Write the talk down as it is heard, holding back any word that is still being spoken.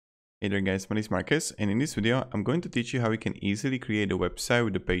Hey there guys, my name is Marcus, and in this video I'm going to teach you how you can easily create a website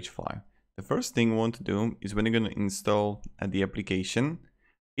with the PageFly. The first thing you want to do is when you're going to install the application,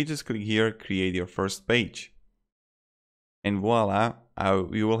 you just click here, create your first page. And voila,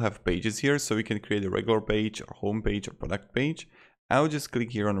 you will have pages here, so you can create a regular page or home page or product page. I'll just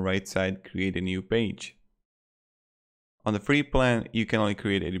click here on the right side, create a new page. On the free plan, you can only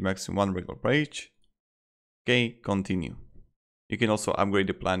create a maximum one regular page. Okay, continue. You can also upgrade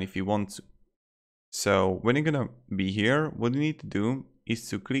the plan if you want to. So when you're gonna be here, what you need to do is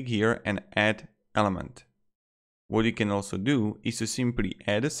to click here and add element. What you can also do is to simply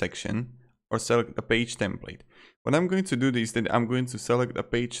add a section or select a page template. What I'm going to do is that I'm going to select a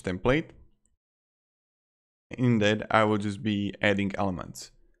page template. In that I will just be adding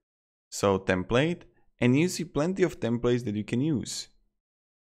elements. So template, and you see plenty of templates that you can use.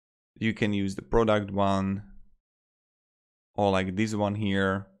 You can use the product one, or like this one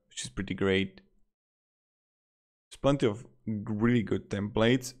here, which is pretty great. There's plenty of really good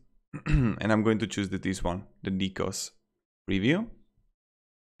templates. And I'm going to choose this one, the decos preview,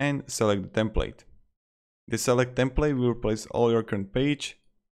 and select the template. The select template will replace all your current page.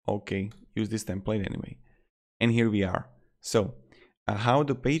 Okay, use this template anyway. And here we are. So how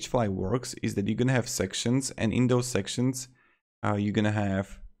the PageFly works is that you're gonna have sections, and in those sections you're gonna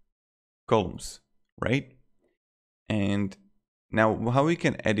have columns, right? And now how you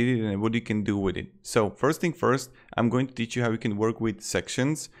can edit it and what you can do with it. So first thing first, I'm going to teach you how you can work with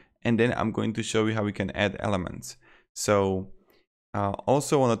sections, and then I'm going to show you how we can add elements. So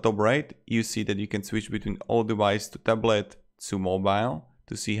also on the top right, you see that you can switch between all device to tablet to mobile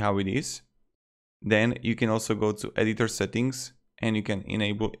to see how it is. Then you can also go to editor settings and you can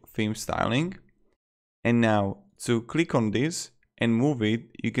enable theme styling. And now to click on this and move it,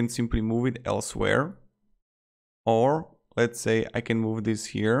 you can simply move it elsewhere. Or let's say I can move this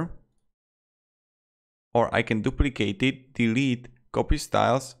here, or I can duplicate it, delete, copy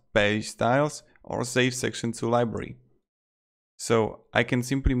styles, page styles, or save section to library. So I can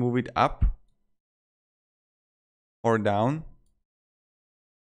simply move it up or down,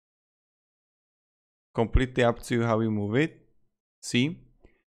 completely up to how you move it. See?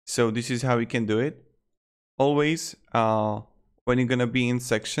 So this is how you can do it. Always when you're gonna be in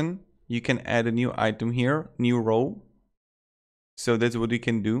section, you can add a new item here, new row. So that's what you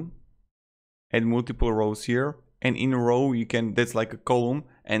can do. Add multiple rows here, and in a row you can, that's like a column,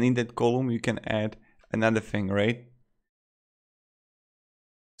 and in that column you can add another thing, right?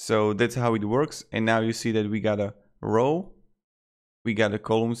 So that's how it works. And now you see that we got a row, we got the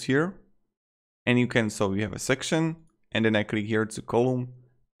columns here, and you can, so we have a section, and then I click here to column,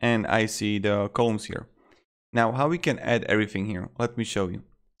 and I see the columns here. Now how we can add everything here, let me show you.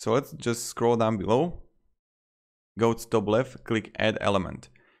 So let's just scroll down below, go to top left, click add element.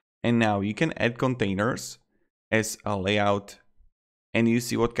 And now you can add containers as a layout, and you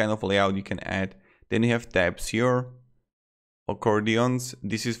see what kind of layout you can add. Then you have tabs here, accordions.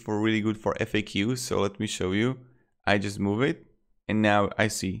 This is for really good for FAQs. So let me show you. I just move it, and now I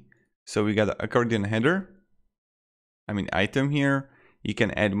see. So we got an accordion header, item here. You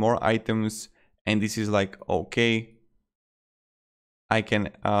can add more items, and this is like, okay, I can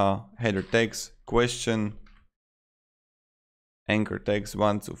header text, question, anchor text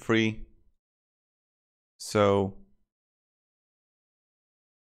 1, 2, 3. So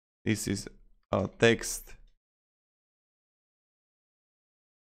this is a text,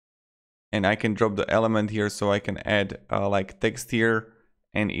 and I can drop the element here, so I can add like text here,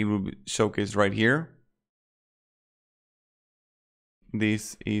 and it will be showcased right here.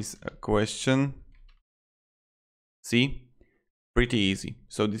 This is a question. See, pretty easy.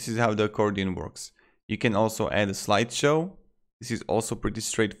 So this is how the accordion works. You can also add a slideshow. This is also pretty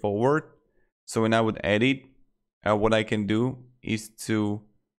straightforward. So when I would edit, what I can do is to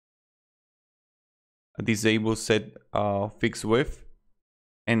disable set fixed width.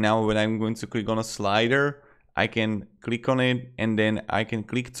 And now when I'm going to click on a slider, I can click on it, and then I can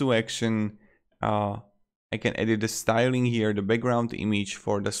click to action. I can edit the styling here, the background image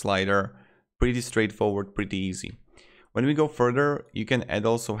for the slider. Pretty straightforward, pretty easy. When we go further, you can add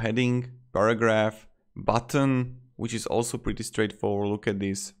also heading, paragraph, button, which is also pretty straightforward. Look at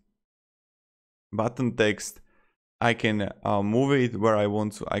this. Button text. I can move it where I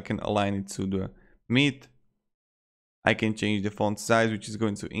want to. I can align it to the mid. I can change the font size, which is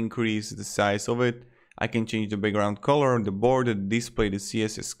going to increase the size of it. I can change the background color, the border, the display, the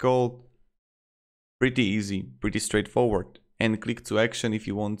CSS code. Pretty easy, pretty straightforward. And click to action if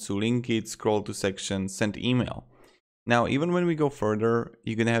you want to link it, scroll to section, send email. Now, even when we go further,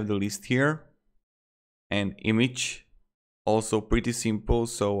 you're gonna have the list here and image. Also pretty simple,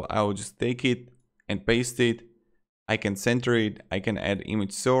 so I will just take it and paste it. I can center it, I can add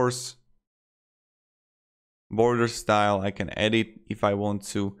image source, border style, I can edit if I want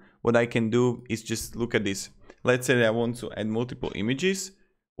to. What I can do is just look at this. Let's say that I want to add multiple images.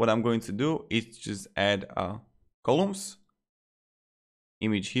 What I'm going to do is just add columns,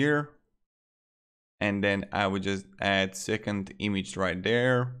 image here, and then I would just add second image right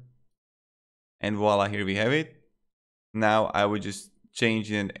there, and voila, here we have it. Now I would just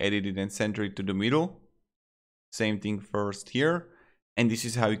change it and edit it and center it to the middle. Same thing first here, and this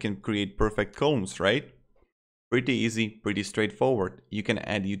is how you can create perfect columns, right? Pretty easy, pretty straightforward. You can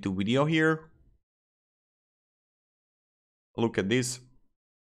add YouTube video here. Look at this,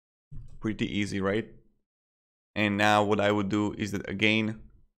 pretty easy, right? And now what I would do is that again,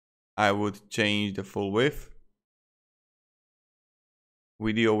 I would change the full width,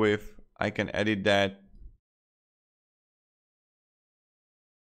 video width, I can edit that.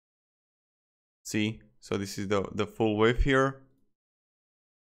 See, so this is the full width here,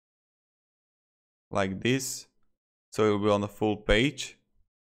 like this. So it will be on the full page.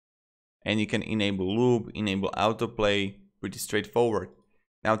 And you can enable loop, enable autoplay, pretty straightforward.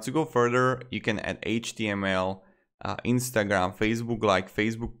 Now to go further, you can add HTML, Instagram, Facebook like,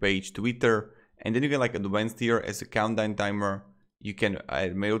 Facebook page, Twitter, and then you get like advanced here as a countdown timer. You can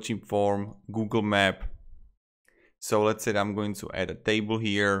add MailChimp form, Google Map. So let's say that I'm going to add a table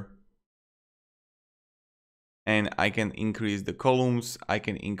here. And I can increase the columns, I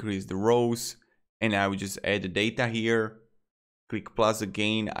can increase the rows, and I would just add the data here. Click plus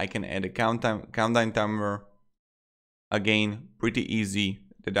again, I can add a countdown timer. Again, pretty easy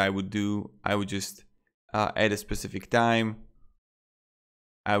that I would do. I would just add a specific time.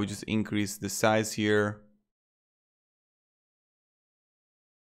 I would just increase the size here.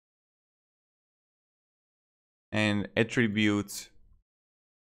 And attributes.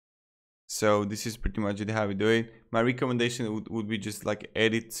 So this is pretty much how we do it. My recommendation would be just like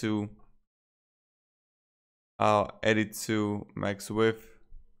edit to max width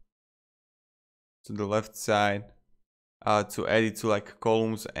to the left side, to edit to like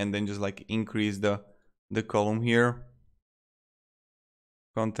columns, and then just like increase the column here,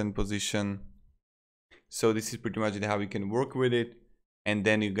 content position. So this is pretty much how we can work with it. And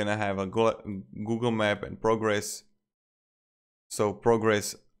then you're gonna have a Google Map and progress. So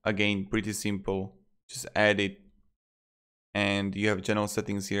progress, again, pretty simple, just add it, and you have general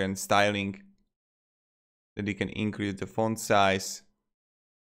settings here and styling that you can increase the font size,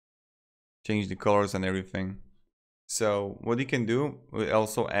 change the colors and everything. So what you can do, we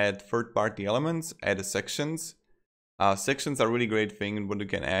also add third-party elements, add the sections. Sections are really great thing what you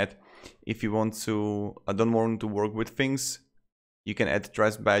can add. If you want to, I don't want to work with things, you can add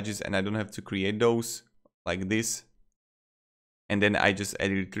trash badges and I don't have to create those like this. And then I just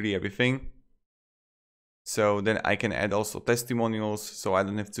add literally everything. So then I can add also testimonials, so I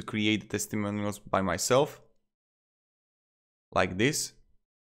don't have to create the testimonials by myself. Like this.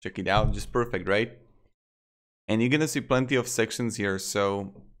 Check it out, just perfect, right? And you're gonna see plenty of sections here,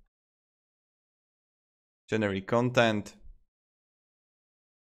 so generate content.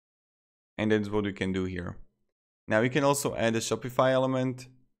 And that's what we can do here. Now we can also add a Shopify element.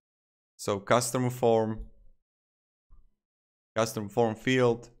 So custom form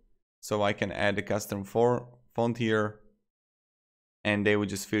field. So I can add a custom font here and they would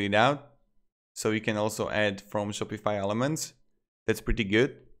just fill it out. So you can also add from Shopify elements. That's pretty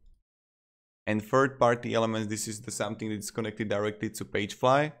good. And third-party elements, this is something that's connected directly to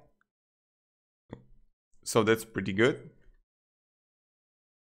PageFly. So that's pretty good.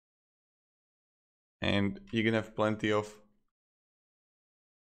 And you can have plenty of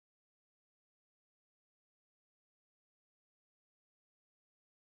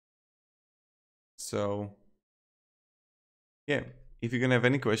so yeah, if you're gonna have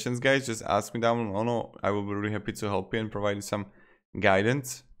any questions, guys, just ask me down below. I will be really happy to help you and provide you some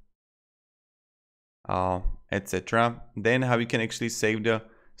guidance, etc. Then how you can actually save the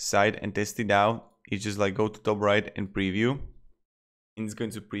site and test it out is just like go to top right and preview, and it's going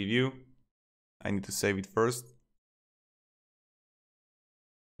to preview. I need to save it first.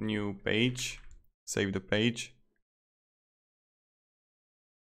 New page, save the page.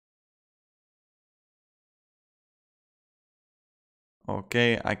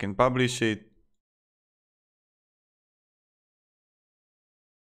 Okay, I can publish it.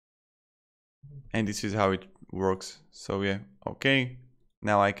 And this is how it works. So yeah, okay.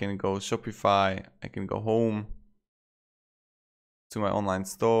 Now I can go Shopify, I can go home to my online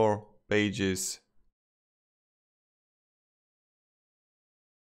store, pages.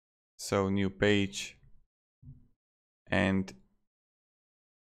 So new page. and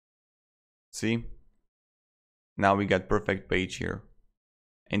see, now we got perfect page here.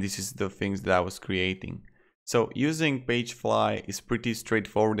 And this is the things that I was creating. So using PageFly is pretty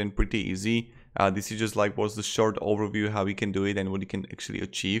straightforward and pretty easy. This is just like was the short overview how you can do it and what you can actually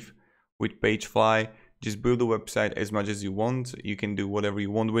achieve with PageFly. Just build a website as much as you want. You can do whatever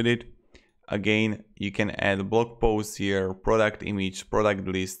you want with it. Again, you can add blog posts here, product image, product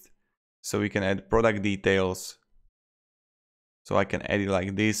list. So we can add product details. So I can add it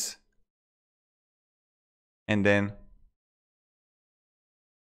like this. And then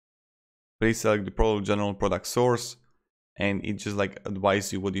please select the product general product source, and it just like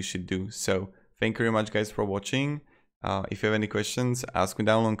advises you what you should do. So thank you very much guys for watching. If you have any questions, ask me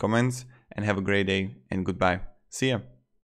down in comments, and have a great day and goodbye. See ya.